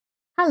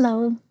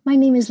Hello, my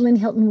name is Lynne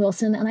Hilton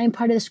Wilson, and I'm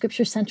part of the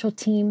Scripture Central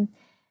team.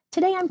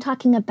 Today I'm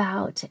talking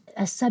about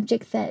a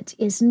subject that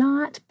is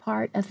not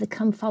part of the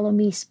Come Follow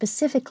Me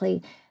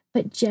specifically,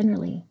 but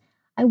generally.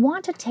 I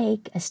want to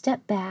take a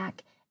step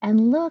back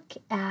and look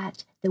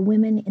at the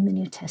women in the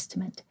New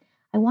Testament.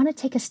 I want to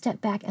take a step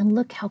back and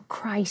look how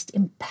Christ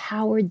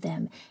empowered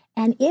them.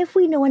 And if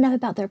we know enough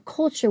about their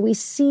culture, we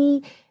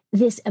see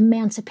this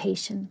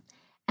emancipation.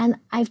 And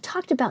I've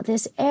talked about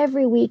this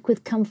every week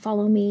with Come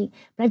Follow Me,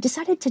 but I've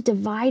decided to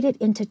divide it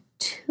into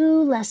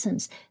two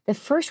lessons. The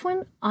first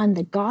one on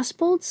the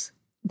Gospels,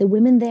 the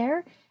women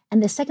there,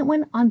 and the second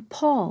one on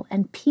Paul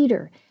and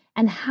Peter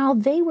and how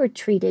they were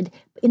treated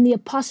in the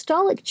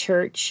apostolic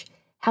church,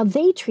 how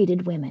they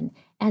treated women.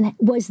 And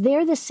was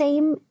there the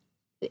same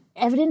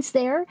evidence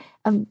there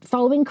of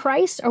following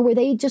Christ, or were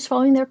they just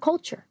following their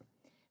culture?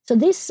 So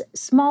this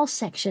small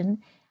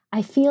section,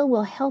 I feel,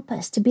 will help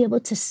us to be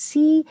able to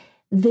see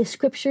the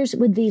scriptures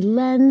with the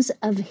lens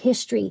of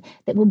history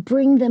that will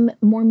bring them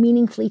more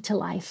meaningfully to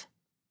life.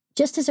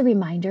 Just as a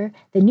reminder,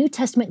 the New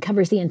Testament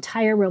covers the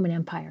entire Roman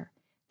Empire.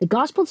 The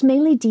Gospels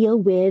mainly deal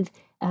with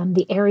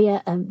the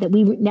area that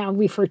we now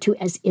refer to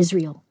as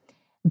Israel.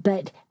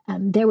 But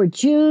there were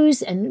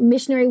Jews and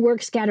missionary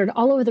work scattered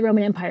all over the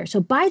Roman Empire. So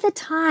by the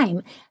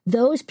time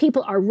those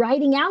people are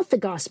writing out the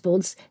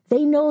Gospels,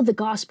 they know the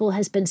gospel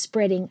has been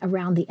spreading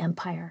around the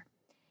empire.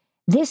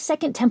 This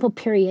Second Temple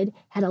period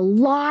had a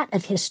lot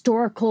of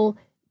historical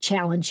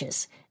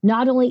challenges,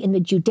 not only in the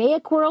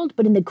Judaic world,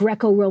 but in the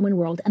Greco-Roman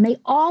world. And they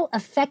all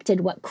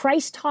affected what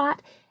Christ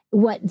taught,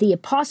 what the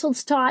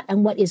apostles taught,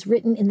 and what is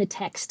written in the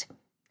text.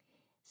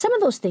 Some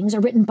of those things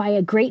are written by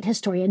a great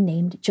historian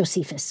named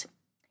Josephus.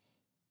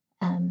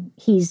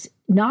 He's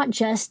not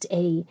just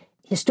a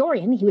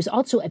historian, he was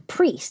also a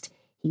priest.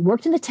 He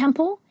worked in the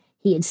temple.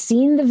 He had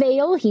seen the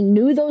veil. He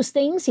knew those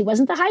things. He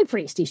wasn't the high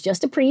priest. He's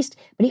just a priest.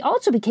 But he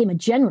also became a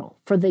general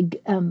for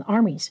the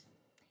armies.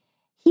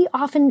 He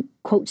often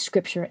quotes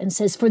scripture and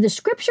says, "For the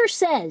scripture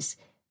says,"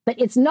 but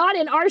it's not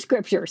in our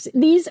scriptures.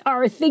 These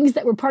are things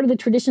that were part of the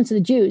traditions of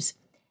the Jews.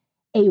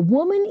 "A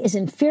woman is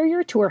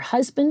inferior to her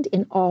husband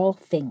in all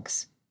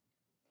things."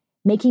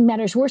 Making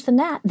matters worse than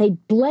that, they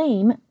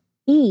blame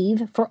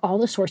Eve for all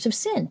the source of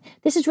sin.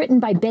 This is written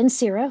by Ben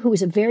Sira, who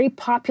was a very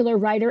popular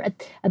writer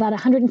at about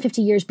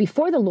 150 years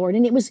before the Lord,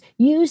 and it was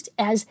used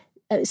as,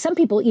 some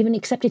people even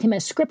accepted him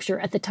as scripture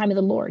at the time of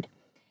the Lord.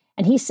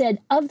 And he said,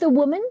 "Of the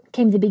woman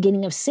came the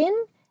beginning of sin,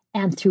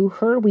 and through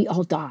her we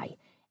all die."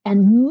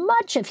 And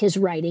much of his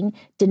writing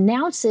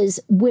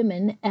denounces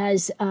women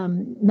as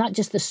not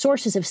just the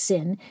sources of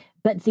sin,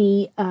 but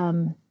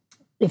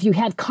if you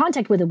have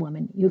contact with a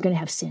woman, you're going to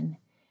have sin.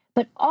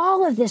 But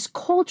all of this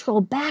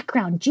cultural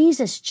background,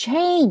 Jesus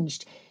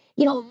changed.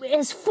 You know,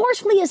 as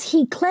forcefully as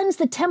he cleansed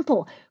the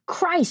temple,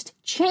 Christ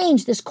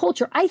changed this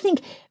culture. I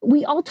think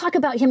we all talk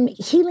about him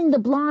healing the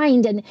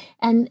blind and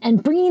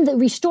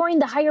restoring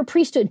the higher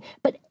priesthood.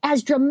 But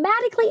as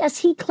dramatically as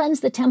he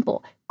cleansed the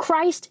temple,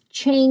 Christ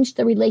changed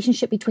the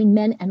relationship between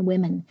men and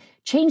women,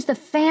 changed the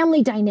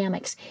family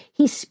dynamics.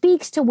 He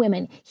speaks to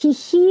women. He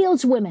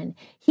heals women.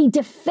 He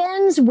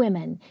defends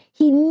women.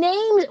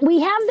 We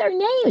have their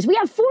names. We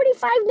have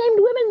 45 named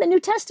women in the New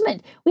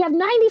Testament. We have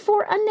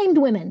 94 unnamed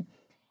women.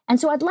 And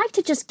so I'd like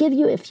to just give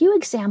you a few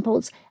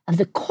examples of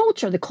the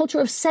culture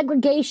of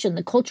segregation,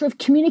 the culture of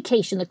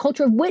communication, the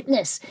culture of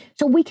witness,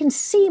 so we can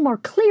see more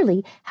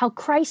clearly how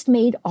Christ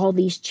made all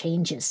these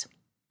changes.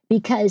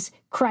 Because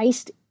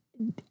Christ,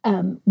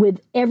 with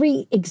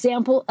every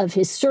example of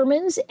his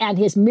sermons and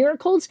his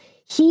miracles,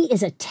 he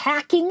is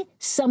attacking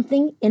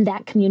something in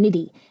that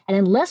community. And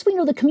unless we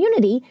know the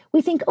community,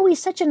 we think, oh, he's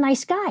such a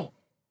nice guy.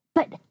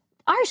 But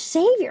our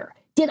Savior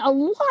did a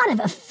lot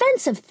of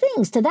offensive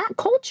things to that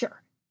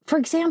culture. For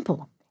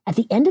example, at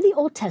the end of the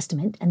Old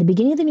Testament and the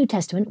beginning of the New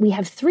Testament, we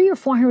have 300 or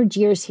 400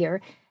 years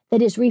here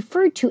that is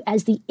referred to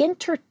as the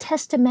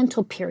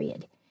intertestamental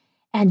period.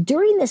 And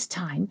during this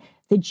time,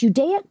 the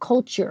Judaic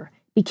culture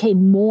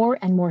became more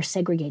and more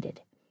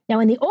segregated. Now,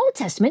 in the Old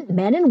Testament,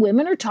 men and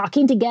women are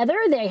talking together.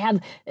 They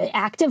have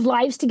active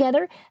lives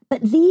together.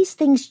 But these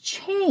things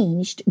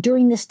changed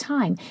during this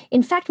time.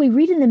 In fact, we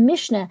read in the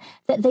Mishnah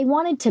that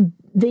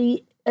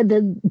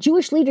the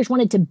Jewish leaders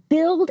wanted to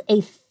build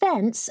a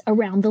fence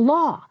around the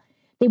law.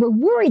 They were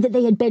worried that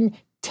they had been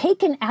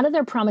taken out of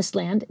their promised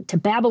land to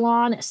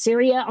Babylon,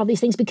 Assyria, all these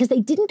things, because they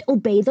didn't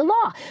obey the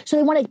law. So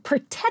they wanted to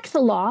protect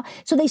the law.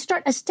 So they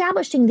start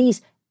establishing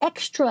these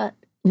extra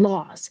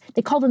laws.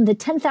 They call them the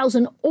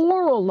 10,000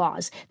 oral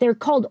laws. They're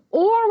called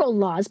oral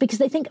laws because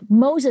they think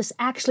Moses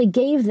actually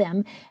gave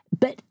them,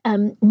 but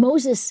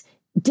Moses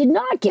did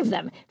not give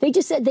them. They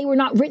just said they were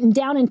not written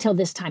down until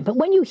this time. But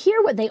when you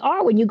hear what they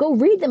are, when you go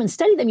read them and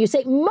study them, you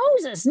say,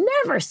 Moses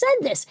never said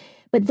this.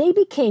 But they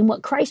became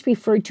what Christ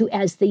referred to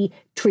as the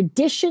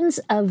traditions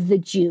of the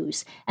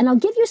Jews. And I'll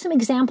give you some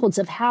examples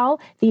of how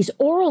these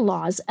oral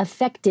laws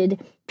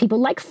affected people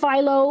like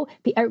Philo,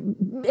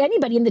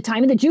 anybody in the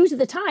time, and the Jews at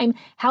the time,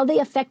 how they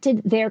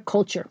affected their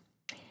culture.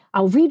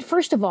 I'll read,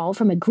 first of all,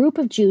 from a group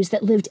of Jews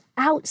that lived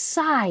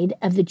outside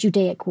of the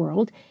Judaic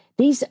world.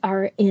 These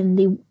are in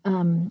the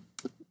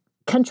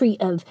country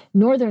of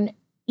northern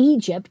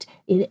Egypt,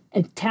 in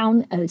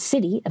a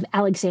city of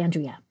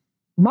Alexandria.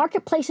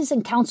 Marketplaces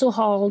and council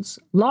halls,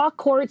 law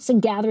courts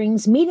and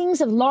gatherings,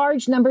 meetings of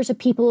large numbers of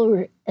people who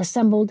were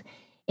assembled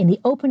in the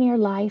open air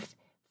life,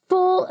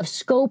 full of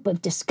scope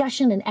of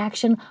discussion and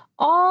action.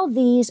 All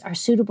these are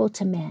suitable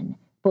to men,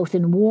 both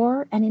in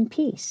war and in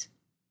peace.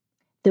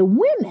 The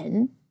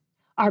women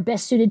are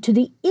best suited to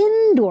the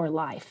indoor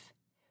life,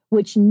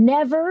 which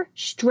never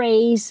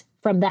strays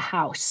from the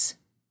house.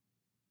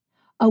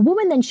 A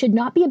woman then should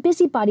not be a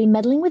busybody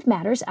meddling with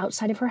matters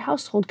outside of her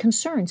household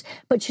concerns,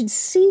 but should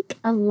seek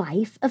a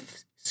life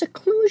of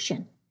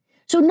seclusion.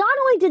 So not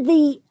only did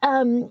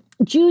the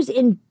Jews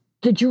in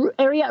the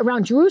area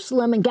around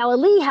Jerusalem and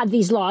Galilee have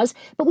these laws,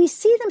 but we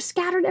see them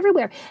scattered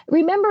everywhere.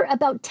 Remember,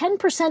 about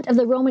 10% of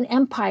the Roman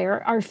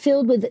Empire are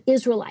filled with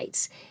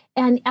Israelites.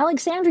 And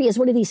Alexandria is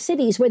one of these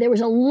cities where there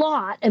was a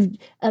lot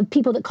of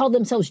people that called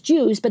themselves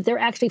Jews, but they're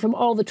actually from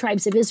all the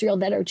tribes of Israel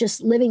that are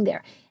just living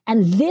there.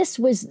 And this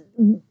was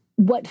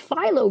what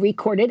Philo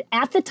recorded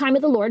at the time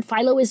of the Lord.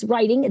 Philo is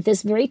writing at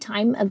this very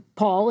time of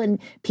Paul and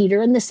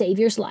Peter and the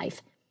Savior's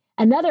life.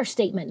 Another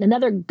statement,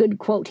 another good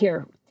quote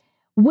here.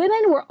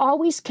 Women were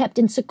always kept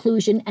in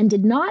seclusion and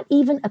did not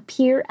even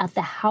appear at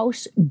the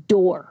house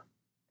door.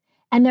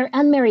 And their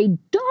unmarried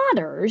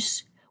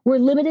daughters were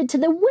limited to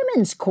the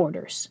women's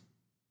quarters.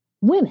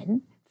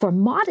 Women, for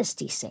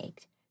modesty's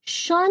sake,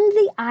 shunned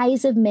the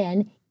eyes of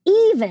men,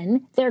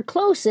 even their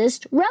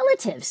closest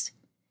relatives.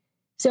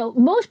 So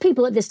most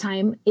people at this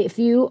time, if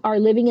you are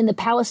living in the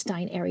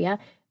Palestine area,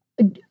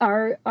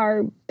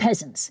 are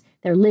peasants.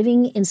 They're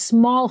living in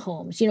small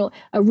homes,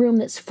 a room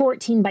that's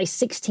 14 by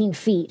 16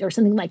 feet or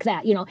something like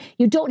that.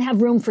 You don't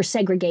have room for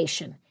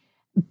segregation.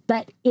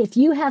 But if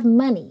you have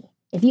money,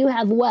 if you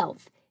have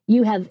wealth,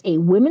 you have a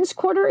women's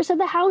quarters of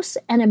the house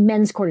and a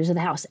men's quarters of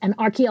the house. And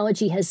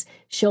archaeology has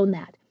shown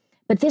that.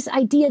 But this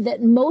idea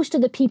that most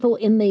of the people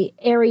in the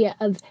area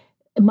of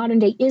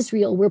modern-day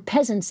Israel were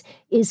peasants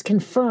is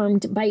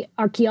confirmed by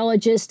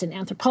archaeologists and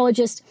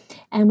anthropologists.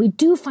 And we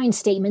do find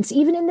statements,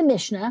 even in the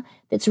Mishnah,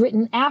 that's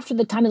written after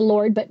the time of the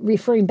Lord, but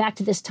referring back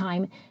to this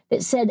time,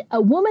 that said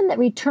a woman that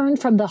returned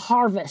from the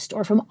harvest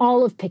or from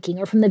olive picking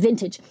or from the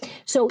vintage.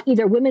 So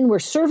either women were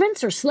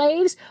servants or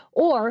slaves,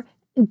 or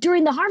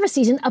during the harvest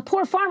season, a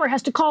poor farmer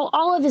has to call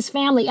all of his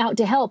family out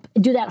to help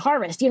do that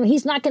harvest.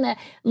 He's not going to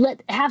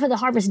let half of the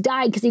harvest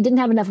die because he didn't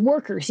have enough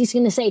workers. He's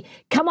going to say,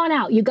 come on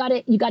out, you got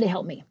to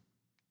help me.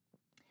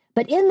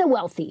 But in the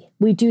wealthy,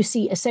 we do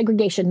see a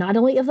segregation not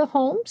only of the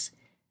homes,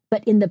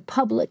 but in the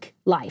public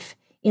life,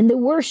 in the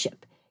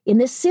worship, in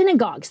the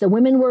synagogues. The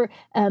women were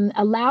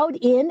allowed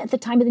in at the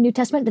time of the New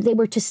Testament, but they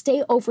were to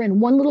stay over in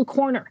one little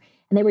corner,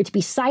 and they were to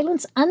be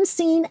silenced,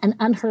 unseen, and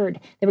unheard.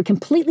 They were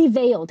completely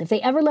veiled. If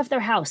they ever left their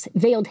house,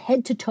 veiled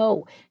head to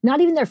toe.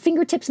 Not even their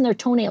fingertips and their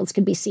toenails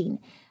could be seen.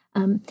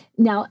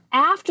 Now,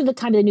 after the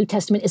time of the New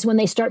Testament is when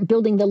they start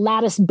building the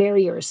lattice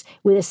barriers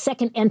with a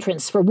second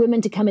entrance for women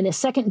to come in a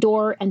second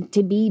door and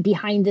to be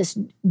behind this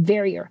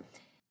barrier.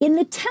 In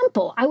the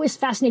temple, I was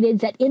fascinated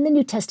that in the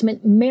New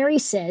Testament, Mary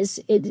says,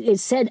 it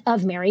is said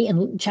of Mary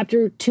in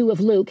chapter 2 of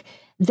Luke,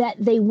 that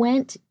they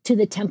went to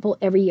the temple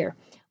every year.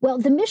 Well,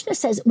 the Mishnah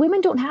says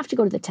women don't have to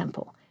go to the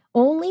temple.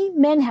 Only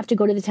men have to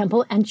go to the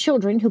temple and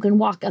children who can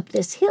walk up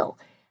this hill,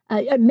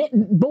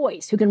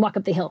 boys who can walk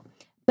up the hill.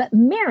 But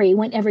Mary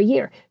went every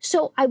year.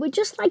 So I would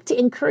just like to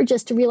encourage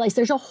us to realize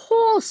there's a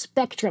whole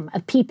spectrum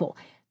of people.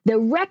 The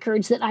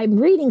records that I'm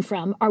reading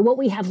from are what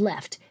we have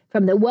left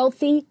from the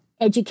wealthy,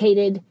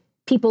 educated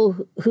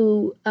people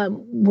who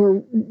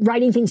were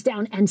writing things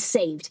down and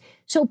saved.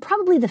 So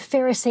probably the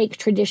Pharisaic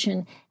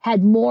tradition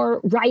had more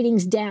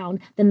writings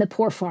down than the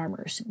poor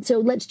farmers. So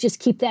let's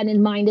just keep that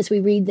in mind as we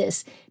read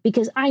this,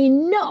 because I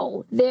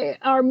know there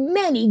are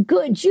many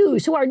good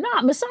Jews who are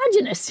not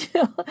misogynist.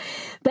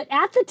 But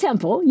at the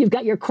temple, you've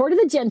got your court of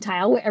the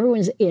Gentile, where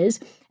everyone is,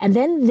 and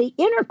then the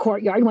inner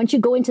courtyard. Once you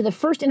go into the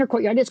first inner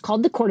courtyard, it's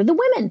called the court of the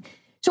women.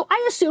 So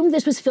I assumed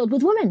this was filled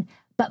with women.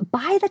 But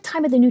by the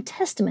time of the New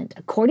Testament,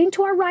 according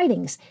to our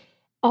writings,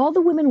 all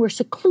the women were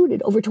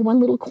secluded over to one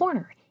little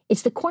corner.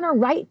 It's the corner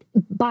right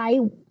by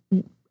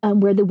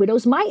where the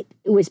widow's mite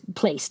was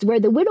placed, where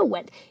the widow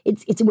went.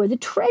 It's where the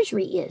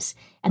treasury is.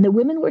 And the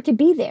women were to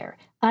be there,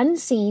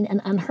 unseen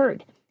and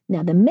unheard.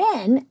 Now, the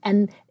men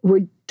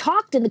were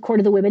talked in the court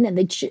of the women, and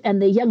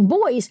the young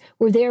boys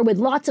were there with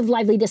lots of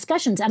lively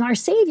discussions. And our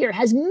Savior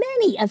has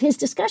many of his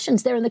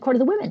discussions there in the court of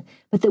the women.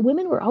 But the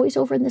women were always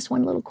over in this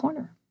one little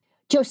corner.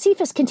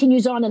 Josephus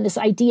continues on in this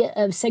idea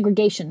of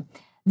segregation.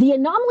 The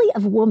anomaly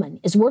of woman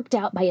is worked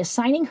out by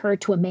assigning her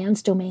to a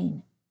man's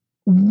domain.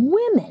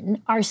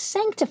 Women are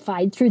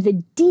sanctified through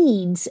the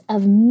deeds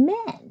of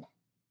men.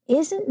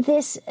 Isn't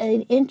this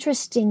an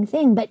interesting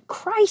thing? But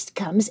Christ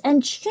comes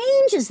and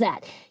changes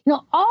that.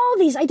 All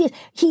these ideas.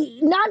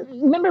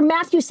 Remember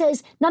Matthew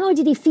says, not only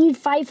did he feed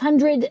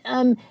 500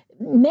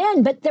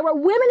 men, but there were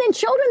women and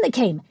children that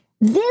came.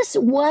 This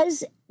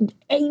was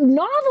a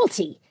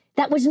novelty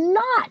that was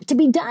not to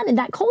be done in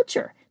that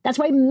culture. That's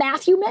why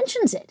Matthew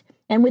mentions it.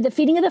 And with the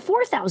feeding of the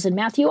 4,000,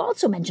 Matthew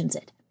also mentions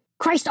it.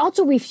 Christ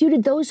also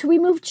refuted those who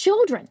removed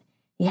children.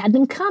 He had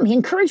them come. He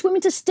encouraged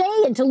women to stay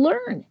and to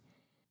learn.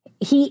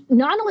 He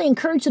not only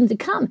encouraged them to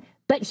come,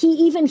 but he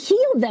even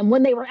healed them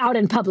when they were out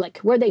in public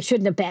where they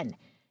shouldn't have been.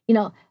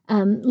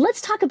 Let's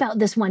talk about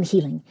this one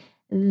healing,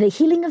 the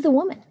healing of the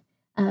woman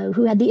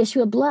who had the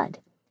issue of blood.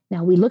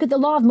 Now, we look at the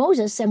law of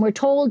Moses, and we're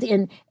told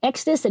in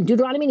Exodus and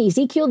Deuteronomy and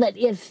Ezekiel that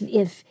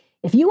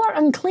if you are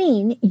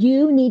unclean,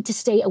 you need to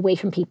stay away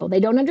from people. They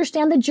don't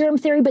understand the germ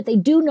theory, but they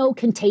do know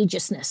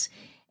contagiousness.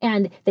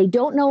 And they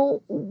don't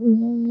know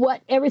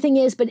what everything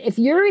is. But if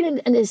you're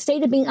in a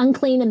state of being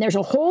unclean, and there's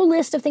a whole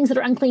list of things that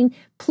are unclean,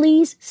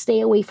 please stay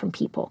away from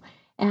people.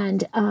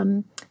 And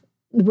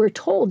we're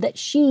told that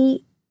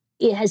she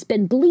has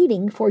been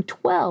bleeding for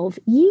 12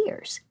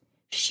 years.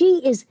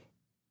 She is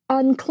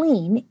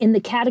unclean in the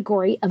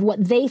category of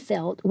what they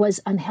felt was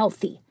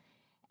unhealthy.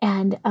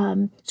 And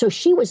so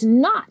she was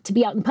not to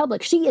be out in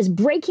public. She is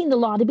breaking the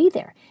law to be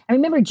there. And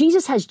remember,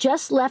 Jesus has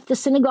just left the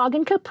synagogue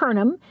in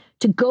Capernaum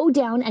to go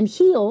down and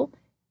heal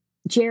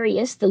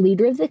Jairus, the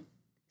leader of the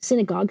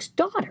synagogue's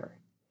daughter.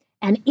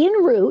 And en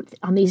route,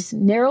 on these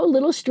narrow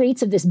little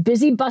streets of this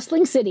busy,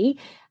 bustling city,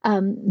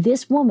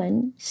 this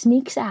woman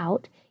sneaks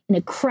out in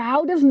a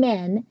crowd of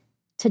men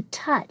to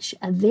touch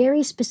a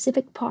very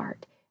specific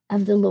part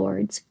of the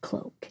Lord's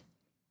cloak,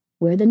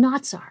 where the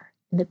knots are,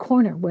 in the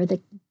corner where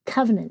the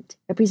covenant,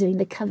 representing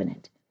the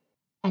covenant.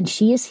 And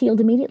she is healed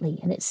immediately.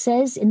 And it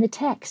says in the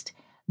text,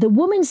 the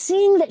woman,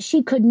 seeing that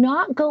she could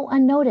not go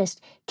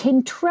unnoticed,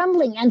 came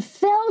trembling and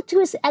fell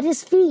at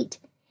his feet.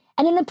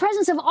 And in the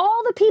presence of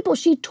all the people,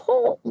 she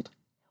told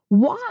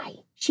why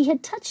she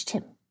had touched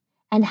him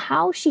and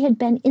how she had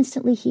been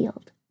instantly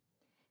healed.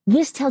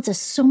 This tells us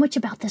so much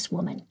about this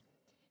woman.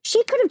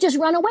 She could have just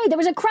run away. There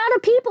was a crowd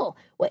of people.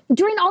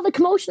 During all the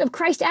commotion of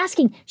Christ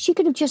asking, she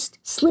could have just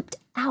slipped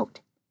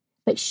out.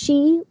 But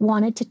she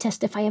wanted to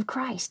testify of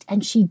Christ,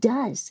 and she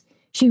does.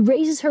 She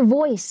raises her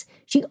voice.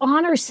 She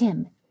honors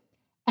him.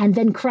 And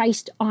then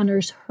Christ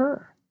honors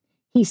her.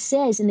 He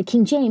says in the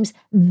King James,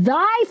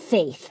 thy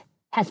faith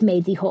hath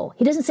made thee whole.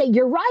 He doesn't say,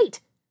 you're right.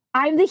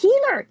 I'm the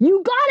healer.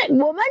 You got it,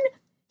 woman.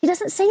 He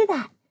doesn't say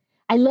that.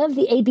 I love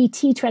the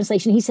ABT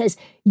translation. He says,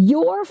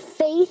 your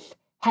faith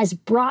has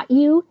brought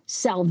you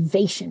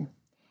salvation.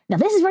 Now,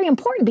 this is very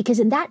important because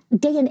in that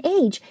day and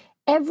age,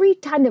 every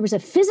time there was a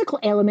physical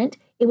ailment,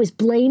 it was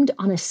blamed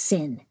on a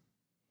sin.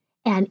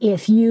 And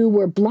if you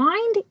were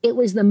blind, it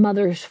was the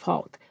mother's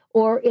fault.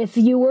 Or if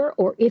you were.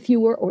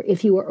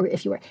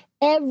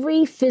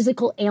 Every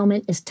physical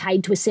ailment is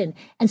tied to a sin.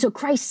 And so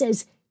Christ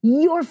says,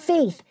 your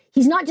faith,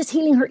 he's not just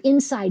healing her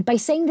inside. By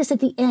saying this at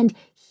the end,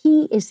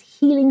 he is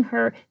healing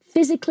her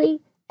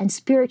physically and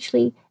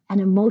spiritually and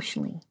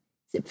emotionally.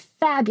 It's a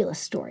fabulous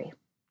story.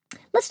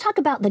 Let's talk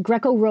about the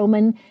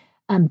Greco-Roman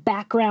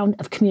background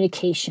of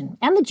communication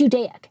and the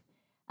Judaic.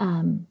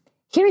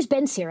 Here's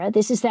Ben Sira.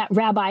 This is that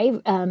rabbi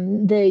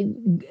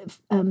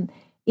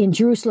in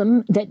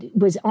Jerusalem that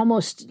was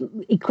almost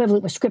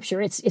equivalent with Scripture.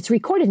 It's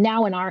recorded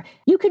now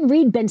you can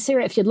read Ben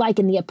Sira if you'd like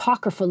in the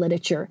Apocrypha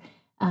literature.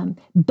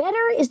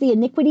 Better is the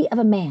iniquity of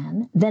a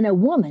man than a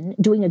woman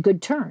doing a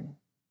good turn,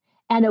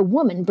 and a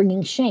woman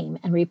bringing shame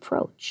and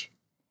reproach.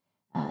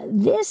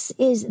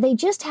 They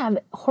just have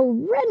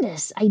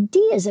horrendous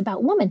ideas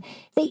about women.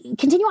 They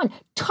continue on,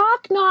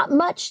 talk not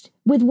much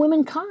with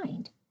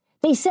womankind.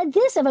 They said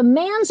this of a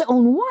man's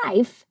own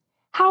wife,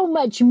 how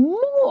much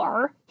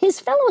more his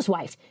fellow's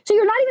wife. So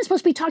you're not even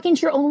supposed to be talking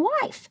to your own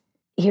wife.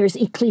 Here's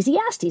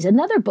Ecclesiastes,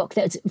 another book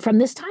that's from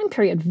this time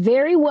period,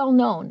 very well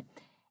known.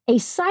 A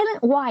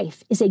silent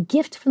wife is a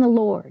gift from the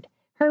Lord.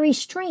 Her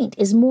restraint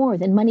is more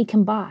than money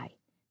can buy.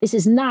 This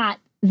is not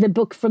the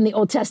book from the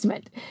Old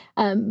Testament.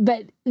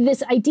 But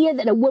this idea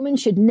that a woman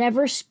should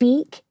never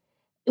speak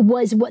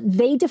was what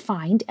they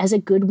defined as a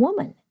good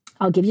woman.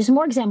 I'll give you some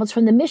more examples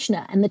from the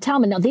Mishnah and the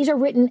Talmud. Now, these are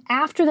written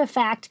after the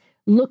fact,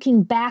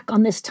 looking back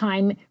on this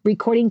time,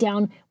 recording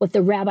down what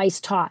the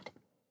rabbis taught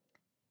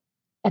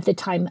at the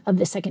time of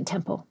the Second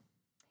Temple.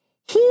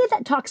 He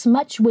that talks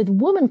much with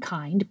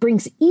womankind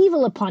brings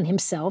evil upon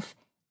himself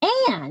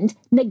and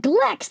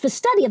neglects the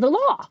study of the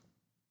law,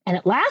 and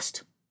at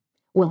last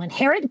will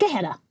inherit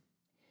Gehenna,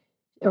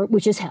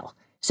 which is hell.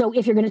 So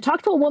if you're going to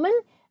talk to a woman,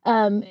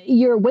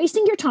 you're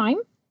wasting your time.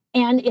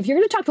 And if you're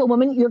going to talk to a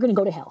woman, you're going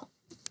to go to hell.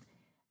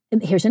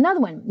 And here's another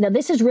one. Now,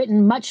 this is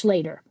written much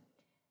later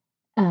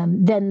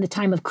than the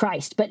time of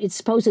Christ, but it's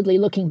supposedly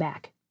looking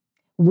back.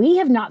 We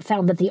have not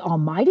found that the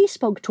Almighty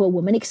spoke to a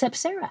woman except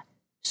Sarah.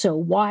 So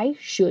why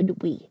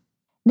should we?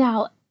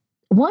 Now,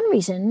 one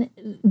reason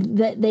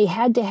that they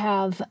had to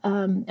have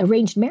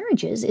arranged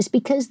marriages is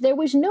because there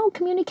was no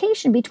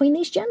communication between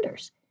these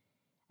genders.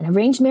 And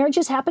arranged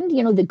marriages happened,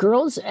 the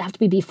girls have to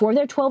be before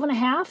they're 12 and a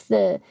half.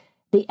 The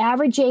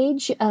average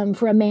age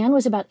for a man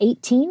was about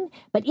 18.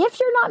 But if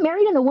you're not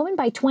married and a woman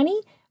by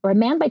 20 or a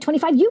man by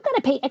 25, you've got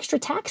to pay extra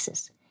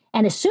taxes.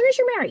 And as soon as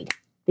you're married,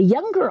 the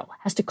young girl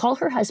has to call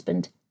her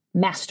husband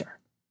master.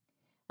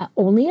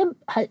 Only a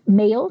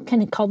male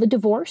can call the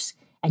divorce,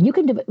 and you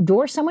can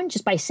divorce someone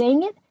just by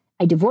saying it.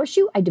 I divorce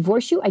you, I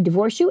divorce you, I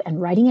divorce you,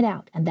 and writing it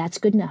out, and that's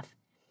good enough.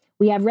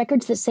 We have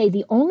records that say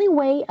the only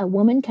way a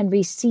woman can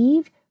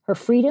receive her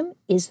freedom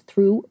is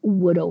through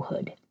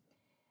widowhood.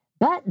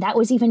 But that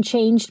was even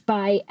changed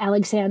by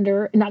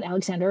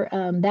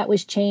that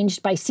was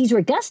changed by Caesar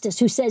Augustus,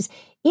 who says,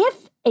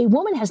 if a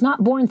woman has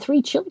not borne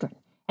 3 children,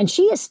 and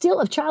she is still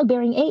of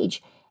childbearing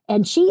age,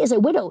 and she is a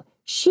widow,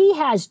 she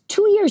has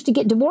 2 years to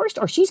get divorced,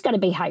 or she's got to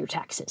pay higher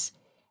taxes.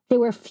 There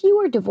were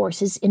fewer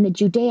divorces in the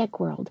Judaic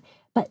world,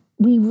 but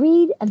we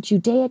read of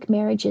Judaic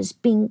marriages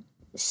being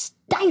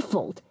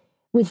stifled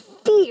with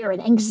fear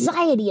and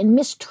anxiety and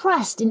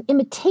mistrust and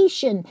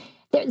imitation.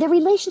 Their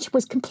relationship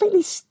was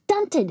completely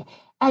stunted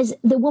as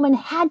the woman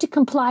had to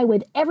comply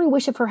with every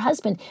wish of her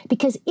husband,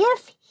 because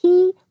if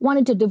he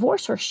wanted to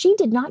divorce her, she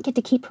did not get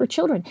to keep her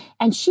children,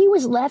 and she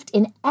was left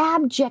in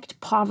abject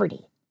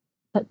poverty.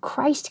 But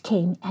Christ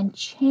came and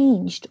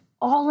changed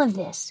all of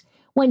this.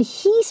 When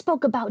he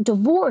spoke about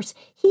divorce,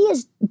 he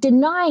is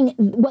denying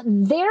what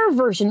their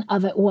version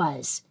of it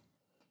was.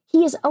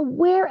 He is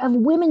aware of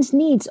women's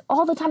needs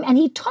all the time, and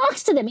he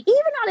talks to them,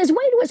 even on his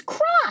way to his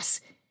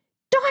cross.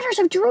 Daughters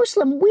of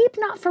Jerusalem, weep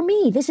not for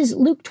me. This is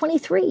Luke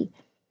 23.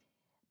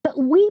 But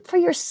weep for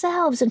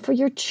yourselves and for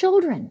your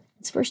children.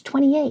 It's verse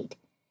 28.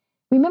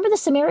 Remember the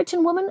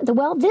Samaritan woman at the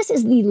well? This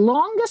is the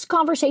longest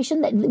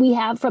conversation that we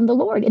have from the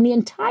Lord in the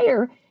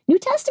entire New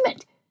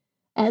Testament.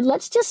 And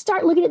let's just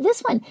start looking at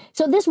this one.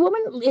 So this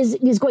woman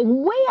is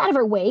going way out of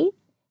her way,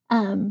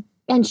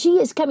 and she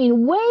is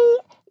coming way,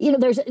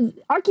 there's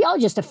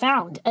archaeologists have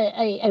found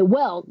a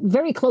well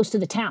very close to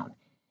the town.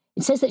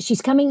 It says that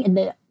she's coming in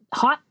the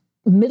hot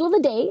middle of the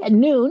day at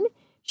noon.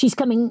 She's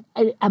coming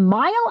a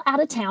mile out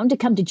of town to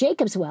come to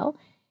Jacob's well.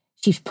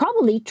 She's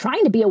probably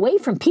trying to be away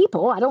from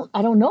people. I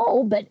don't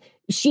know, but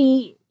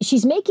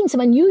she's making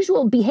some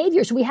unusual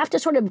behavior. So we have to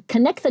sort of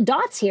connect the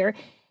dots here,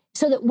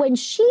 so that when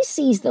she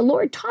sees the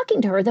Lord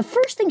talking to her, the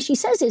first thing she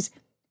says is,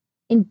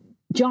 in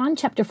John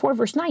chapter 4,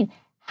 verse 9,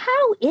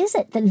 how is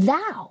it that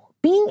thou,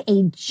 being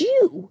a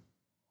Jew,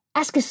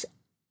 askest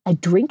a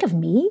drink of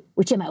me,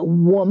 which am a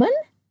woman?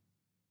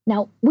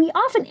 Now, we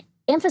often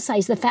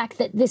emphasize the fact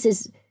that this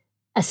is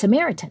a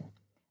Samaritan,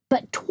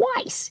 but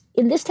twice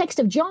in this text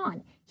of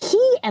John,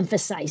 he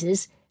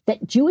emphasizes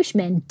that Jewish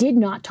men did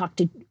not talk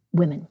to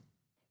women.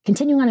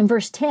 Continuing on in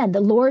verse 10, the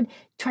Lord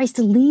tries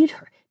to lead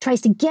her,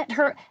 tries to get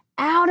her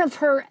out of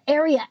her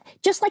area,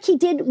 just like he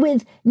did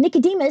with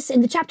Nicodemus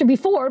in the chapter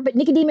before. But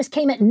Nicodemus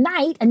came at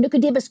night, and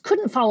Nicodemus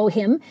couldn't follow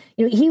him.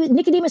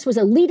 Nicodemus was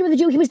a leader of the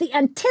Jew. He was the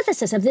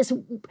antithesis of this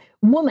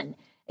woman.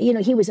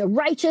 He was a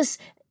righteous,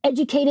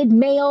 educated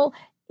male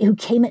who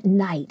came at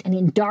night and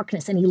in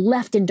darkness, and he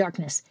left in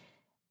darkness.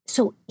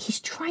 So he's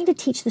trying to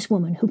teach this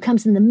woman who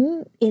comes in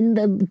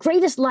the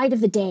greatest light of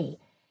the day.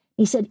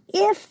 He said,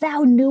 if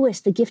thou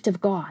knewest the gift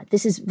of God,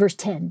 this is verse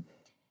 10,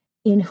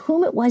 in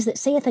whom it was that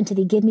saith unto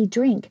thee, give me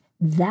drink,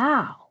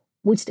 thou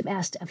wouldst have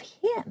asked of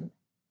him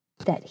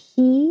that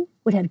he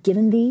would have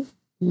given thee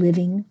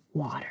living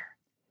water.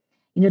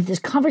 This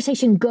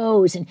conversation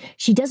goes, and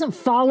she doesn't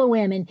follow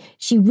him, and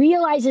she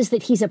realizes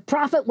that he's a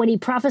prophet when he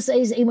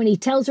prophesies, when he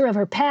tells her of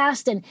her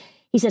past, and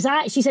she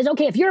says,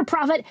 okay, if you're a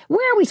prophet,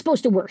 where are we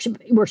supposed to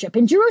worship?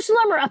 In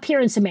Jerusalem or up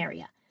here in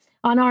Samaria,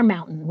 on our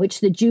mountain, which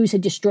the Jews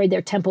had destroyed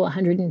their temple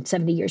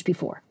 170 years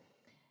before.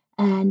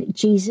 And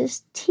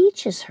Jesus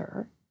teaches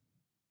her.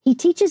 He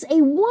teaches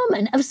a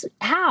woman of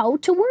how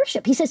to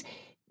worship. He says,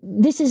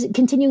 this is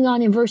continuing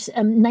on in verse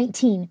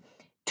 19,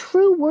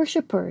 true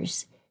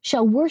worshipers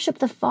shall worship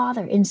the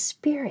Father in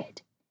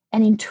spirit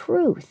and in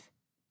truth.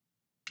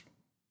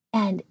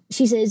 And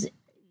she says,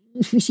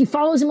 she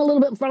follows him a little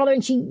bit farther,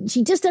 and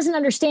she just doesn't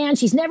understand.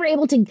 She's never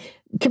able to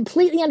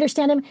completely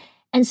understand him.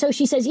 And so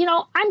she says,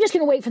 I'm just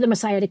going to wait for the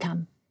Messiah to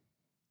come.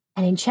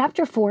 And in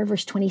chapter 4,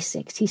 verse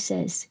 26, he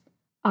says,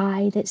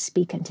 I that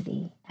speak unto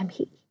thee am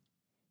he.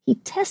 He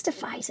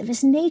testifies of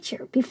his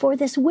nature before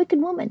this wicked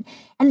woman.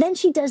 And then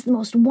she does the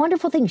most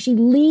wonderful thing. She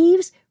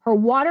leaves her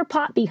water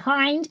pot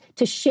behind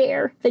to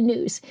share the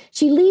news.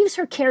 She leaves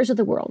her cares of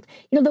the world.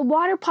 The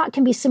water pot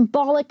can be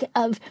symbolic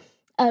of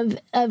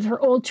her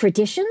old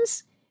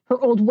traditions, her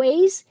old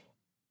ways,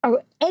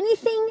 or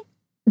anything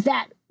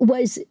that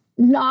was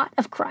not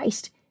of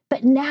Christ.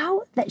 But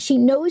now that she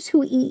knows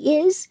who he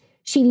is,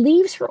 she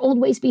leaves her old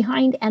ways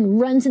behind and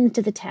runs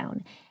into the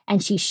town.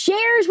 And she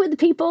shares with the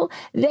people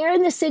there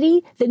in the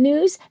city the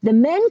news. The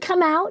men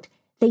come out.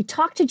 They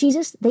talk to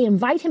Jesus. They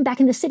invite him back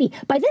in the city.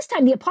 By this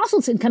time, the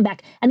apostles had come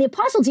back. And the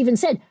apostles even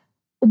said,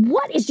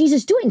 what is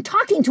Jesus doing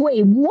talking to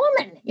a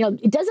woman?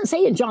 It doesn't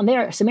say in John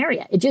there,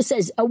 Samaria. It just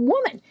says a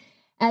woman.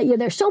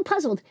 They're so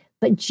puzzled.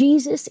 But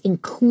Jesus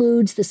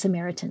includes the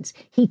Samaritans.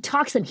 He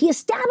talks to them. He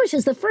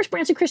establishes the first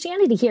branch of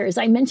Christianity here, as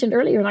I mentioned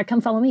earlier in our Come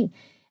Follow Me,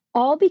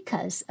 all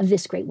because of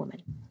this great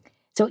woman.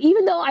 So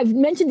even though I've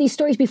mentioned these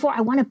stories before,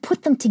 I want to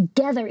put them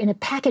together in a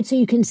package so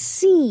you can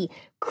see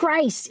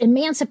Christ's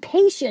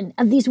emancipation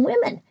of these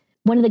women.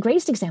 One of the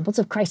greatest examples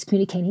of Christ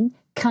communicating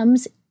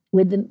comes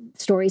with the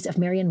stories of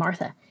Mary and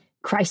Martha.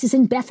 Christ is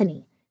in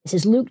Bethany. This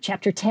is Luke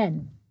chapter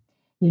 10.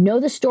 You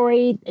know the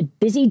story, a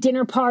busy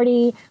dinner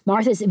party.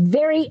 Martha's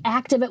very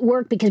active at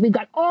work because we've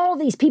got all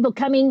these people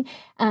coming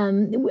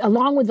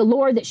along with the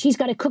Lord that she's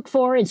got to cook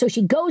for. And so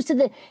she goes to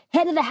the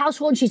head of the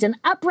household. She's an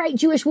upright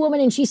Jewish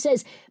woman. And she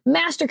says,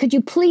 Master, could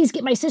you please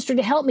get my sister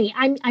to help me?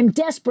 I'm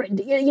desperate.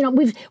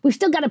 We've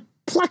still got to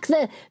pluck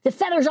the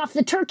feathers off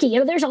the turkey.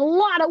 There's a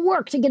lot of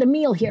work to get a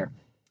meal here.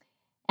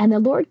 And the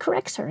Lord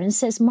corrects her and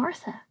says,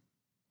 Martha,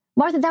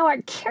 thou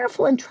art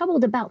careful and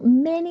troubled about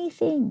many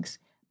things,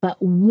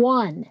 but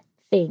one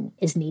thing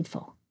is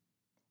needful.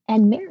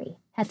 And Mary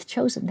hath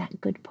chosen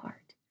that good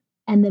part.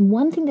 And then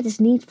one thing that is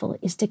needful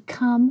is to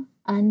come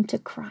unto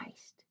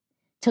Christ,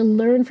 to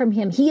learn from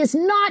him. He is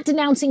not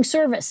denouncing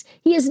service.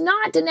 He is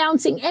not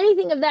denouncing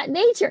anything of that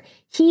nature.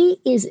 He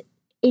is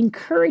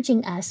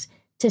encouraging us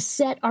to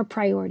set our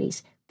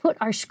priorities, put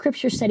our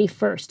scripture study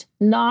first,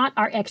 not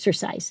our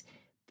exercise.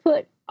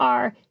 Put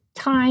our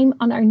time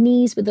on our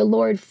knees with the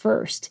Lord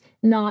first,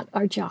 not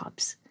our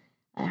jobs,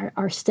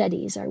 our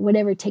studies, or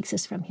whatever takes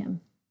us from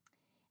him.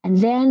 And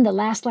then the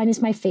last line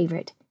is my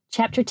favorite,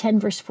 chapter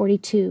 10, verse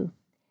 42.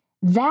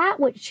 That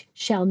which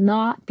shall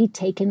not be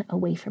taken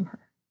away from her.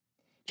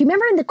 Do you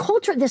remember in the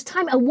culture at this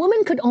time, a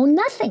woman could own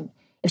nothing.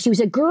 If she was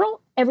a girl,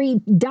 every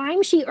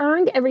dime she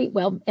earned,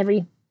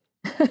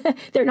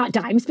 they're not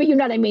dimes, but you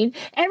know what I mean.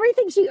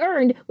 Everything she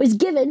earned was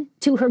given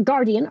to her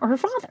guardian or her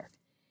father.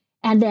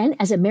 And then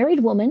as a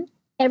married woman,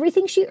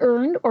 everything she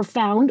earned or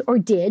found or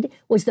did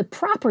was the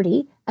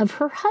property of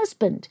her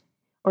husband.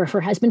 Or if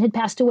her husband had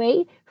passed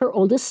away, her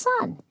oldest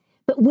son.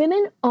 But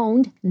women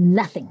owned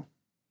nothing.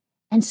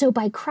 And so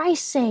by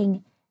Christ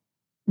saying,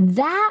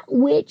 that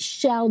which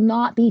shall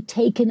not be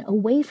taken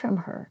away from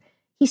her,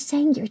 he's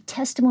saying your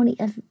testimony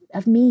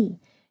of me,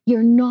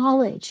 your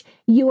knowledge,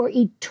 your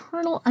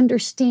eternal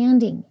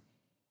understanding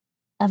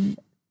of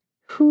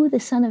who the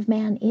Son of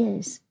Man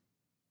is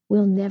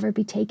will never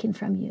be taken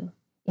from you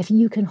if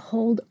you can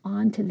hold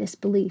on to this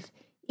belief.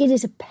 It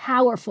is a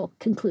powerful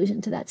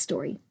conclusion to that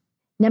story.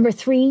 Number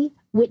 3,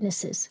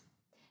 witnesses.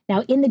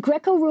 Now, in the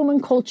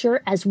Greco-Roman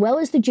culture, as well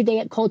as the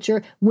Judaic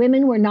culture,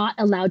 women were not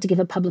allowed to give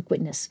a public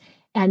witness.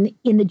 And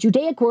in the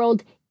Judaic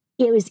world,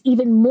 it was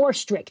even more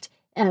strict.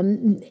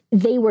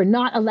 They were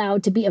not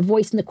allowed to be a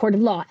voice in the court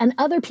of law. And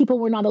other people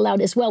were not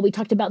allowed as well. We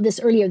talked about this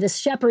earlier. The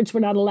shepherds were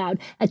not allowed.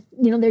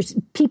 There's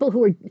people who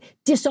were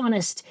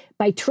dishonest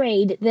by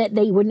trade that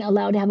they weren't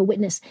allowed to have a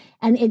witness.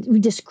 And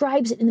it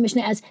describes it in the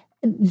Mishnah as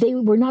they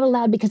were not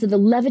allowed because of the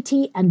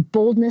levity and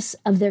boldness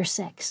of their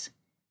sex.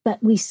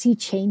 But we see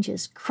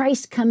changes.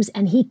 Christ comes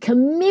and he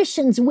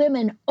commissions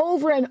women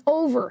over and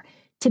over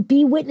to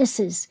be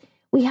witnesses.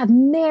 We have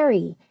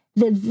Mary,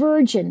 the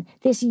virgin,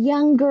 this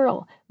young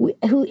girl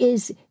who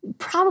is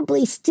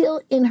probably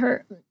still in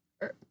her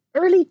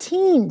early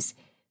teens,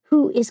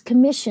 who is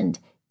commissioned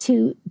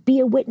to be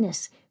a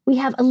witness. We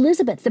have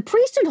Elizabeth, the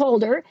priesthood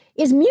holder,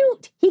 is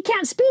mute. He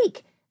can't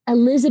speak.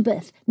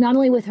 Elizabeth, not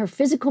only with her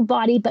physical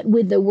body, but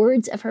with the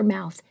words of her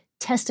mouth,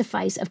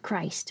 testifies of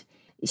Christ.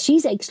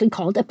 She's actually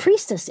called a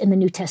priestess in the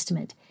New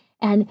Testament.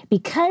 And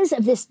because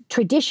of this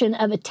tradition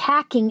of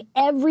attacking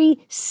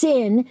every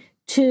sin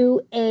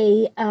to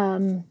a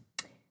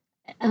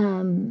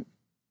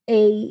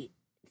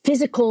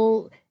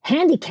physical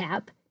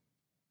handicap,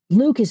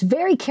 Luke is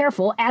very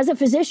careful as a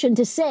physician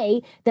to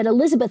say that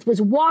Elizabeth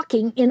was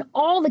walking in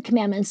all the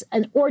commandments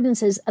and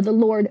ordinances of the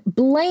Lord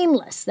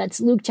blameless.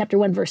 That's Luke chapter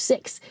 1, verse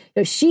 6.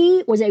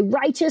 She was a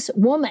righteous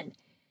woman.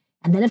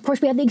 And then, of course,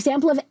 we have the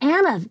example of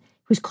Anna,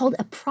 who's called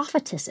a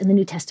prophetess in the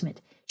New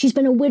Testament. She's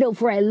been a widow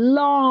for a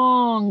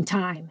long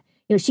time.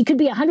 She could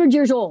be 100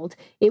 years old.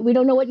 We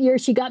don't know what year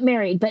she got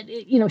married, but,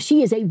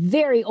 she is a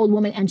very old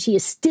woman and she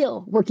is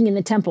still working in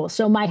the temple.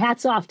 So my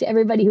hat's off to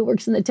everybody who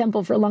works in the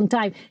temple for a long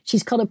time.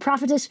 She's called a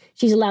prophetess.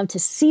 She's allowed to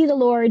see the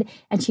Lord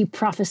and she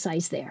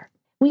prophesies there.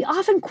 We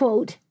often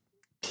quote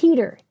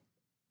Peter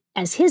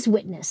as his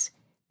witness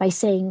by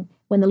saying,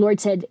 when the Lord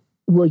said,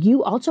 will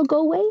you also go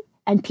away?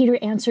 And Peter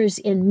answers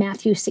in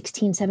Matthew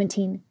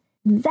 16:17,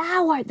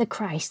 thou art the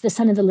Christ, the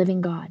Son of the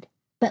living God.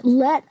 But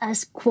let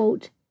us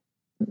quote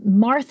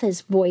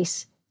Martha's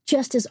voice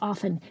just as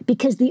often,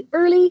 because the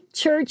early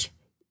church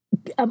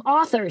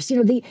authors,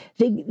 the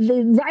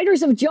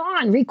writers of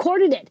John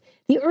recorded it.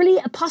 The early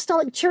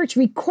apostolic church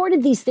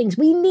recorded these things.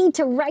 We need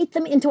to write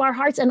them into our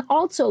hearts and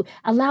also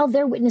allow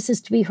their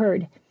witnesses to be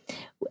heard.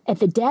 At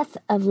the death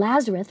of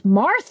Lazarus,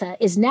 Martha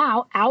is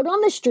now out on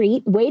the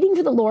street waiting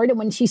for the Lord. And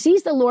when she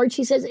sees the Lord,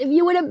 she says, if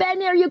you would have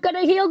been here, you could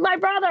have healed my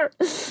brother.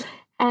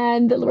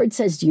 And the Lord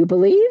says, do you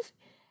believe?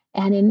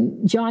 And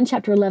in John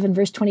chapter 11,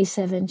 verse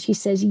 27, she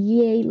says,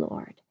 yea,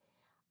 Lord,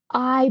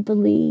 I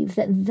believe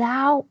that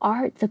thou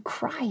art the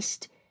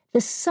Christ, the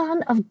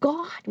Son of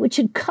God, which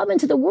should come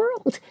into the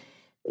world.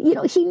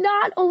 He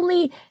not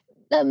only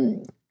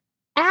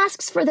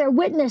asks for their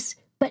witness,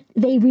 but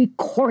they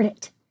record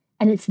it.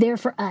 And it's there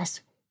for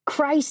us.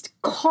 Christ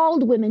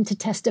called women to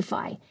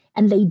testify,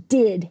 and they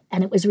did,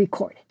 and it was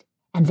recorded.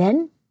 And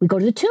then we go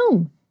to the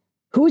tomb.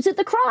 Who's at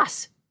the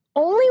cross?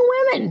 Only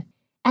women.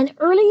 And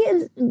early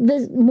in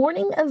the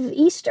morning of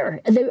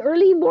Easter, the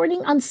early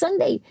morning on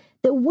Sunday,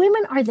 the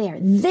women are there.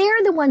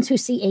 They're the ones who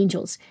see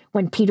angels.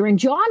 When Peter and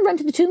John run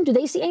to the tomb, do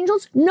they see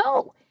angels?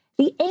 No.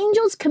 The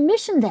angels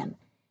commission them.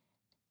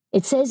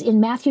 It says in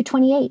Matthew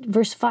 28,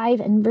 verse 5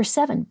 and verse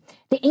 7,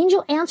 the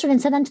angel answered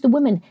and said unto the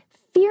women,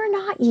 fear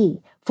not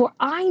ye, for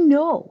I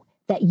know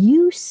that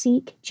you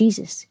seek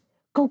Jesus.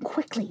 Go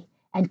quickly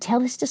and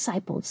tell his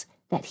disciples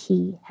that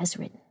he has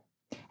risen.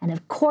 And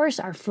of course,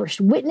 our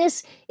first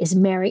witness is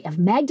Mary of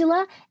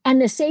Magdala,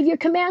 and the Savior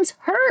commands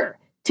her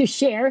to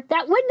share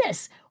that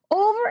witness.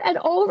 Over and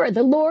over,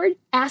 the Lord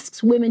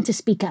asks women to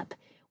speak up.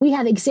 We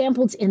have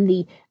examples in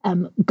the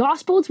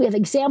Gospels. We have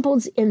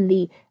examples in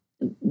the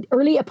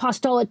early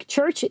apostolic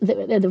church,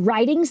 the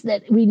writings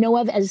that we know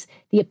of as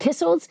the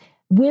epistles.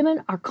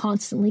 Women are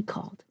constantly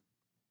called.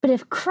 But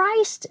if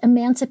Christ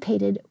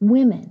emancipated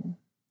women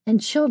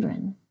and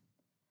children,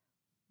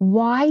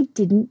 why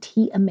didn't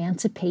he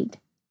emancipate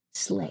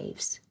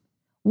slaves?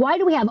 Why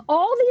do we have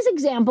all these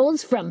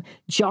examples from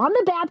John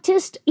the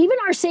Baptist, even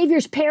our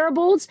Savior's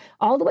parables,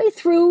 all the way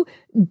through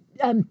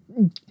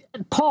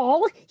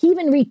Paul? He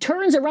even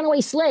returns a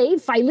runaway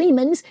slave,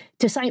 Philemon,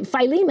 to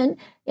Philemon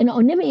in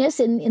Onesimus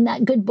in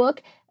that good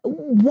book.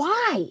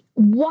 Why?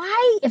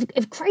 Why,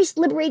 if Christ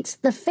liberates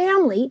the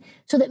family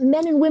so that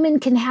men and women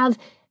can have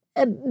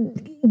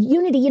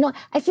unity,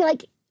 I feel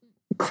like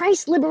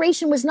Christ's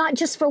liberation was not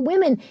just for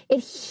women. It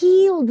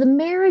healed the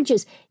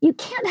marriages. You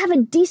can't have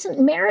a decent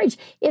marriage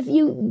if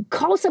you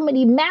call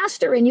somebody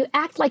master and you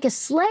act like a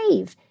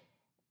slave.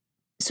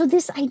 So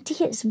this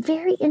idea is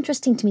very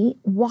interesting to me.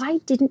 Why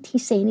didn't he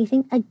say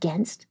anything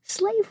against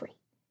slavery?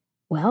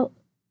 Well,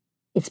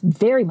 it's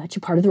very much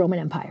a part of the Roman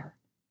Empire.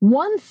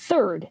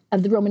 1/3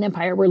 of the Roman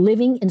Empire were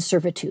living in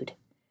servitude.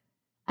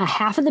 A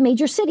half of the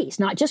major cities,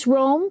 not just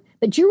Rome,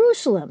 but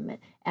Jerusalem,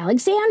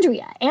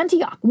 Alexandria,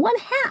 Antioch,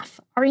 1/2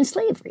 are in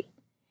slavery.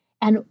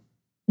 And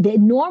the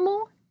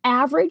normal,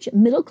 average,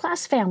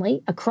 middle-class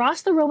family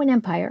across the Roman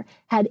Empire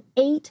had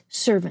 8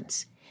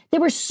 servants.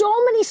 There were so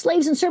many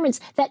slaves and servants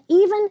that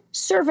even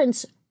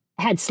servants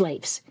had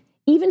slaves.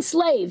 Even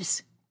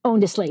slaves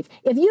owned a slave.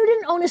 If you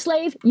didn't own a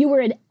slave, you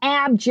were in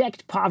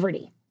abject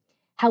poverty.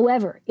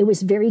 However, it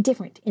was very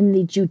different. In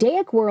the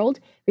Judaic world,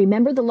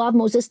 remember the law of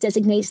Moses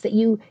designates that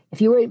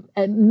if you were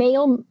a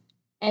male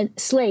and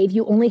slave,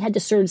 you only had to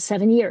serve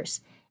 7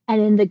 years. And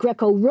in the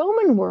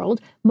Greco-Roman world,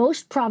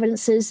 most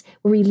provinces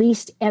were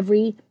released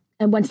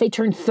once they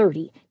turned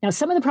 30. Now,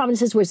 some of the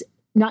provinces was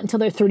not until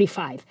they're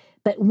 35.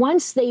 But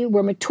once they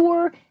were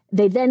mature,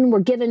 they then were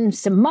given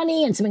some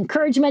money and some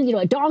encouragement,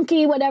 a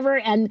donkey, whatever,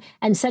 and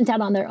sent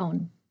out on their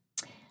own.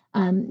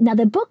 Now,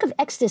 the book of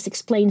Exodus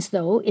explains,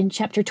 though, in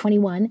chapter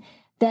 21,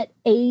 that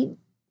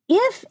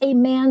if a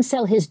man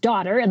sell his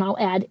daughter, and I'll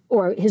add,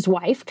 or his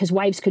wife, because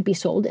wives could be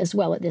sold as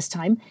well at this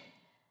time,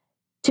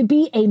 to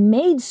be a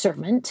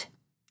maidservant,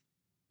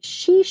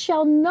 she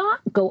shall not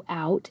go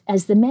out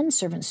as the men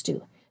servants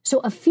do. So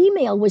a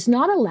female was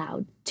not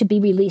allowed to be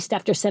released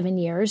after 7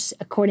 years,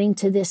 according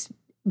to this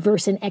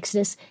verse in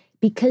Exodus,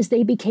 because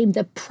they became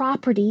the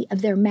property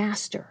of their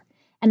master.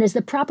 And as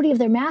the property of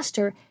their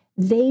master,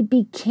 they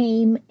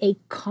became a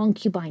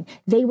concubine.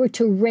 They were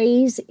to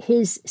raise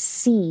his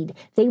seed.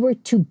 They were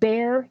to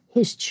bear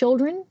his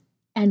children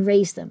and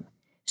raise them.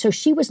 So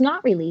she was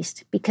not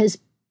released because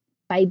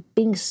by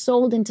being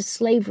sold into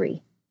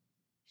slavery,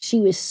 she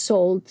was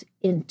sold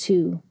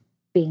into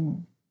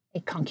being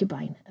a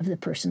concubine of the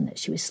person that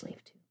she was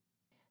slave to.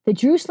 The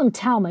Jerusalem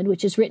Talmud,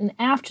 which is written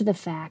after the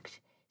fact,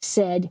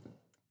 said,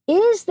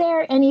 is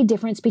there any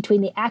difference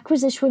between the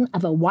acquisition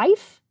of a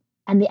wife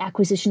and the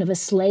acquisition of a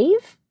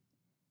slave?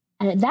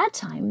 And at that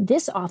time,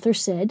 this author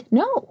said,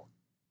 no,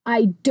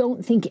 I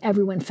don't think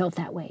everyone felt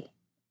that way,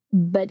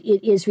 but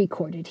it is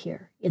recorded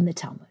here in the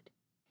Talmud.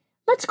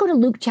 Let's go to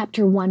Luke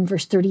chapter 1,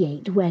 verse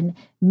 38, when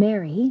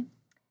Mary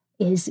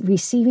is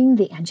receiving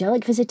the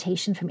angelic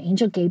visitation from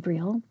Angel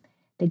Gabriel,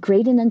 the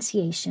great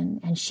annunciation,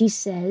 and she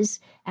says,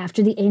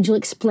 after the angel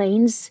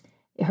explains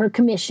her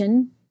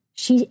commission,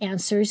 she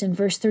answers in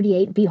verse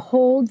 38,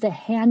 behold, the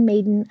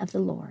handmaiden of the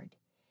Lord,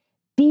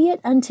 be it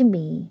unto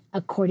me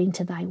according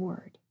to thy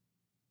word.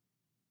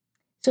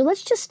 So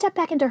let's just step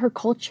back into her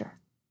culture.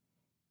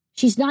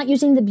 She's not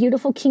using the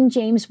beautiful King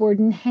James word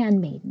in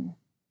handmaiden.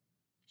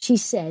 She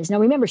says, now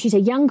remember, she's a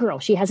young girl.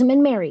 She hasn't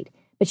been married,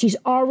 but she's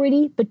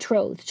already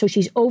betrothed. So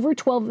she's over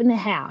 12 and a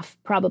half,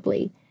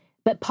 probably,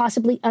 but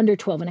possibly under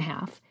 12 and a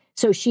half.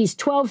 So she's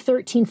 12,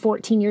 13,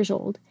 14 years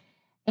old.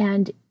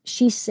 And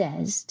she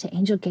says to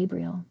Angel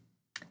Gabriel,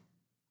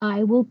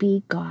 I will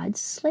be God's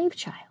slave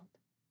child.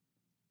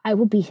 I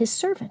will be his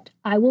servant.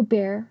 I will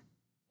bear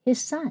his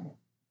son.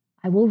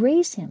 I will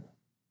raise him.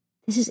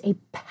 This is a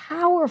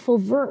powerful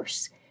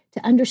verse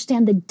to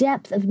understand the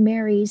depth of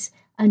Mary's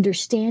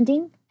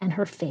understanding and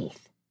her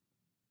faith.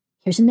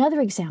 Here's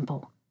another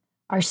example.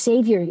 Our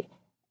Savior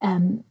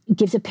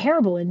gives a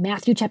parable in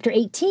Matthew chapter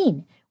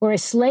 18, where a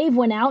slave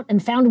went out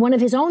and found one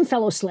of his own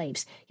fellow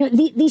slaves.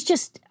 These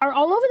just are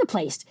all over the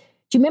place.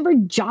 Do you remember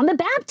John the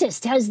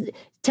Baptist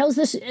tells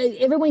this,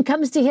 everyone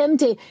comes to him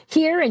to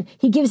hear, and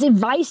he gives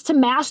advice to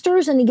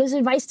masters and he gives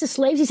advice to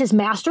slaves. He says,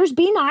 masters,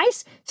 be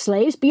nice.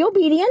 Slaves, be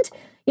obedient.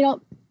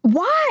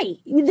 Why?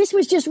 This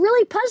was just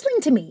really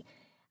puzzling to me.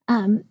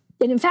 And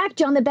in fact,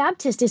 John the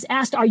Baptist is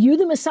asked, are you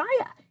the Messiah?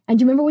 And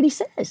do you remember what he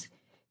says?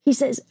 He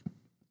says,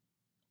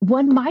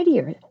 one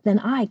mightier than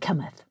I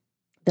cometh,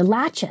 the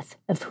latcheth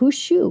of whose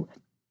shoe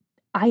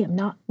I am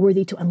not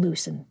worthy to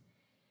unloosen.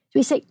 So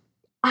we say,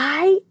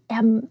 I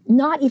am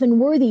not even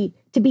worthy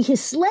to be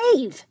his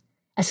slave.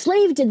 A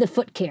slave did the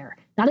foot care,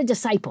 not a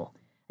disciple.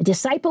 A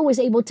disciple was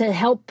able to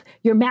help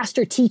your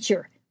master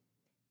teacher.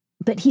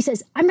 But he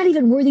says, I'm not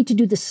even worthy to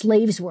do the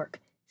slave's work.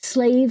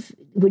 Slave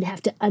would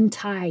have to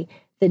untie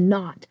the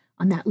knot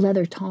on that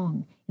leather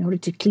tongue in order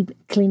to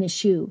clean his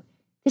shoe.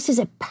 This is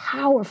a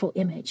powerful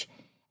image.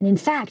 And in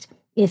fact,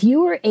 if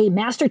you were a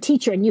master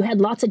teacher and you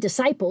had lots of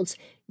disciples,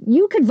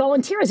 you could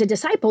volunteer as a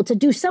disciple to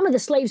do some of the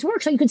slave's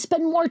work so you could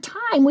spend more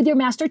time with your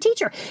master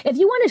teacher. If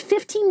you wanted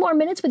 15 more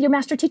minutes with your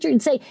master teacher,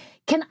 you'd say,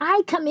 can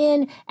I come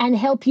in and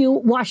help you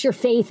wash your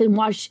face and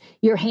wash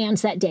your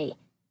hands that day?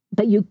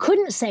 But you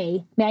couldn't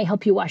say, may I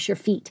help you wash your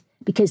feet?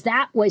 Because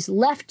that was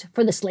left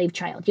for the slave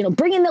child.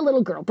 Bring in the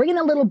little girl, bring in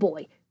the little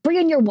boy, bring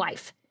in your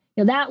wife.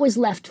 That was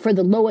left for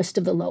the lowest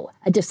of the low.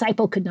 A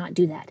disciple could not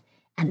do that.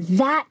 And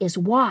that is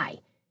why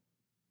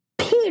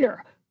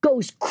Peter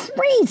goes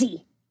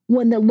crazy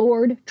when the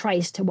Lord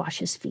tries to wash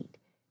his feet.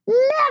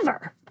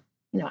 Never.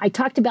 I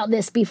talked about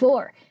this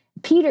before.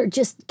 Peter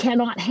just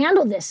cannot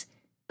handle this.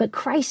 But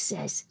Christ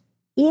says,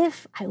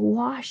 if I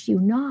wash you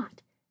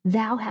not,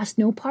 thou hast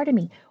no part of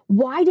me.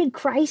 Why did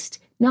Christ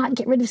not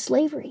get rid of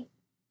slavery?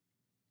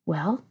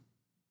 Well,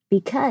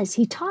 because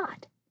he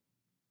taught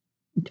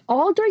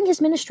all during his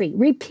ministry,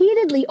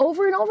 repeatedly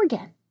over and over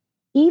again.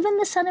 Even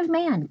the Son of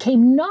Man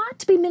came not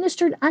to be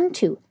ministered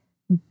unto,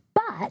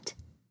 but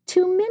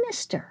to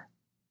minister.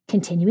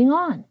 Continuing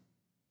on,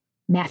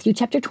 Matthew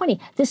chapter 20,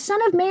 the Son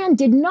of Man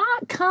did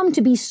not come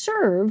to be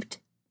served,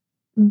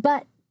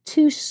 but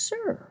to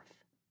serve.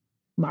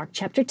 Mark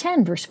chapter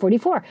 10, verse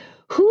 44,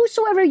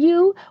 whosoever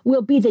you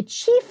will be the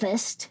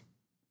chiefest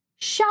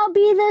shall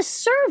be the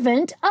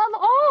servant of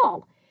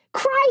all.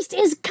 Christ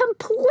is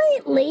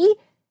completely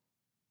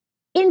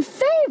in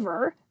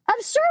favor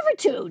of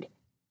servitude.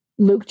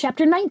 Luke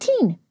chapter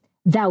 19,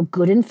 thou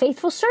good and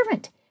faithful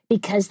servant,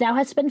 because thou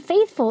hast been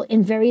faithful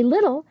in very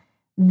little,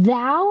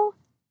 thou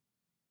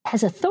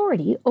has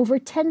authority over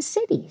 10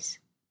 cities.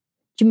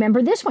 Do you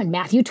remember this one?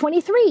 Matthew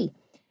 23,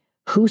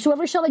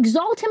 whosoever shall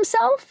exalt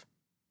himself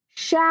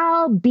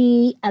shall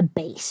be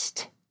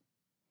abased,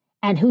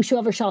 and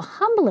whosoever shall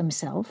humble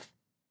himself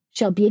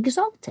shall be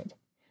exalted.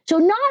 So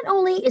not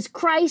only is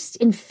Christ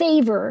in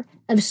favor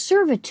of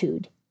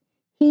servitude,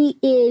 he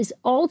is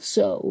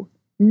also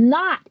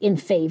not in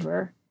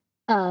favor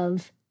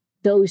of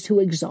those who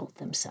exalt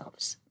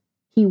themselves.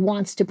 He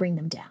wants to bring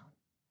them down.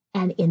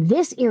 And in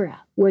this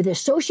era, where the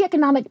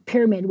socioeconomic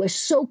pyramid was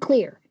so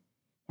clear,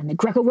 in the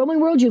Greco-Roman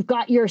world, you've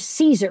got your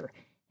Caesar,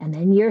 and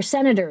then your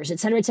senators, et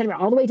cetera,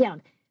 all the way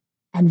down.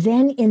 And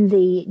then in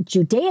the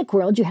Judaic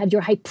world, you have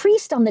your high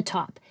priest on the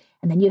top.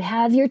 And then you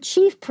have your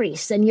chief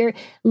priests and your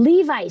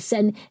Levites.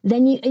 And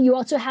then you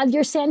also have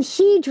your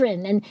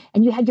Sanhedrin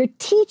and you have your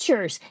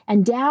teachers.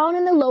 And down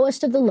in the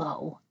lowest of the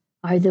low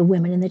are the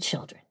women and the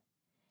children.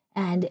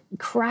 And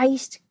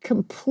Christ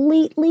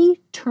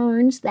completely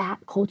turns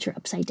that culture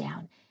upside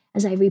down.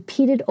 As I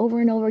repeated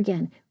over and over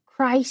again,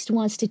 Christ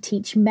wants to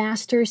teach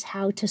masters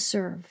how to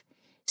serve.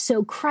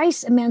 So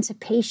Christ's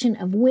emancipation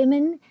of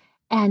women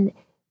and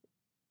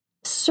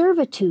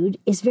servitude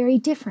is very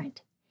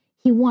different.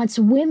 He wants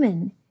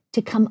women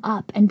to come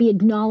up and be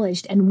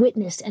acknowledged and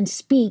witnessed and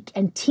speak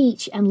and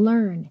teach and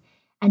learn.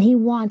 And he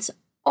wants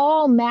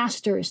all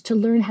masters to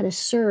learn how to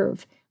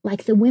serve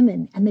like the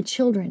women and the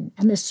children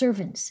and the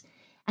servants,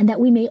 and that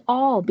we may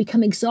all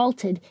become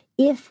exalted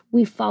if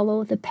we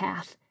follow the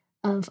path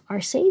of our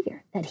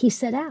Savior that he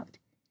set out.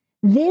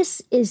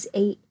 This is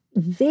a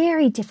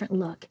very different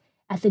look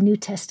at the New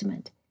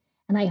Testament.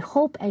 And I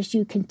hope as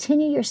you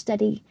continue your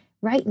study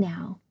right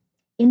now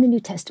in the New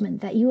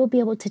Testament that you will be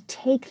able to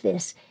take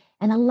this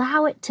and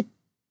allow it to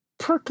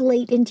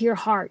percolate into your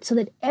heart so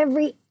that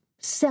every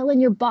cell in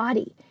your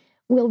body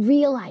will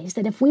realize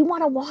that if we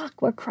want to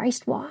walk where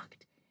Christ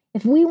walked,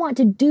 if we want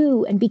to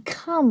do and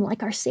become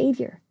like our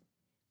Savior,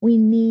 we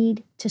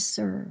need to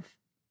serve.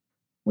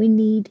 We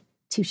need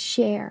to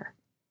share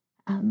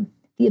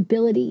the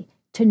ability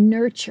to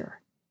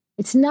nurture.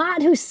 It's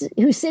not who's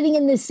sitting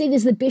in the seat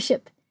as the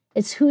bishop.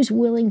 It's who's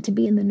willing to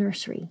be in the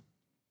nursery.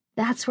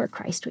 That's where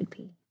Christ would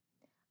be.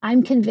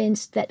 I'm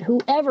convinced that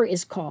whoever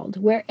is called,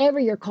 wherever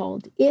you're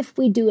called, if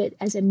we do it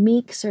as a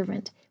meek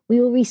servant, we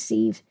will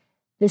receive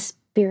the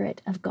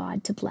Spirit of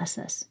God to bless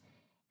us.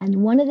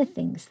 And one of the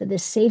things that the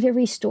Savior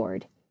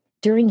restored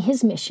during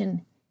his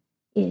mission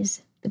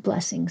is the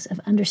blessings of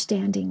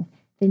understanding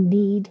the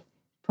need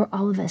for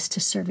all of us to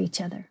serve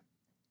each other.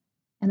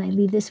 And I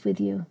leave this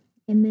with you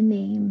in the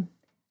name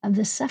of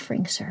the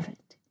suffering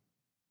servant,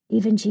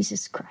 even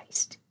Jesus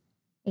Christ.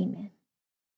 Amen.